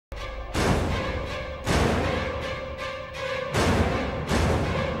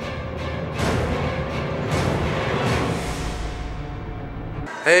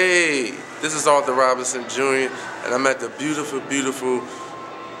Hey, this is Arthur Robinson Jr. and I'm at the beautiful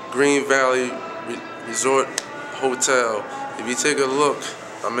Green Valley Resort Hotel. If you take a look,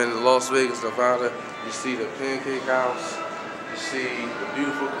 I'm in Las Vegas, Nevada. You see the Pancake House, you see the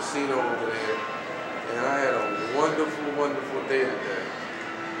beautiful casino over there, and I had a wonderful day today.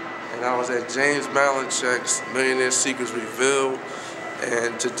 And I was at James Malinchek's Millionaire Secrets Revealed.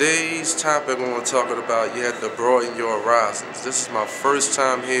 And today's topic I'm going to talk about, you have to broaden your horizons. This is my first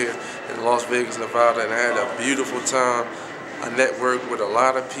time here in Las Vegas, Nevada, and I had a beautiful time. I networked with a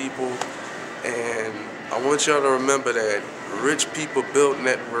lot of people, and I want y'all to remember that rich people build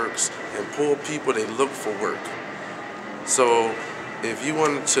networks and poor people, they look for work. So if you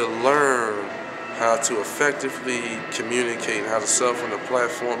wanted to learn how to effectively communicate and how to sell from the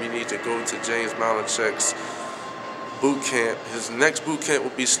platform, you need to go to James Malinchek's boot camp. His next boot camp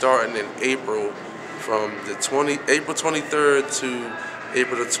will be starting in April, from April 23rd to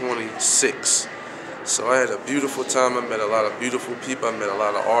April the 26th. So I had a beautiful time. I met a lot of beautiful people. I met a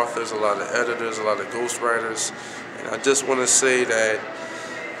lot of authors, a lot of editors, a lot of ghostwriters. And I just want to say that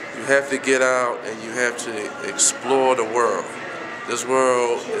you have to get out and you have to explore the world. This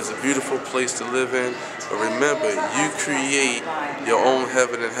world is a beautiful place to live in, but remember, you create your own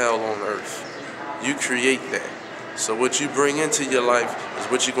heaven and hell on earth. You create that. So what you bring into your life is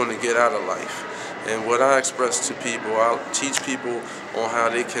what you're going to get out of life. And what I express to people, I'll teach people on how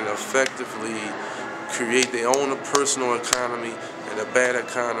they can effectively create their own personal economy and a bad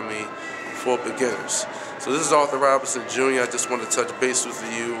economy for beginners. So this is Arthur Robinson Jr. I just want to touch base with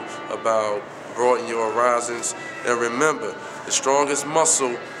you about broaden your horizons. And remember, the strongest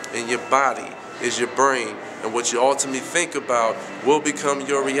muscle in your body is your brain. And what you ultimately think about will become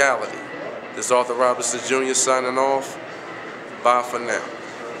your reality. This is Arthur Robinson Jr. signing off. Bye for now.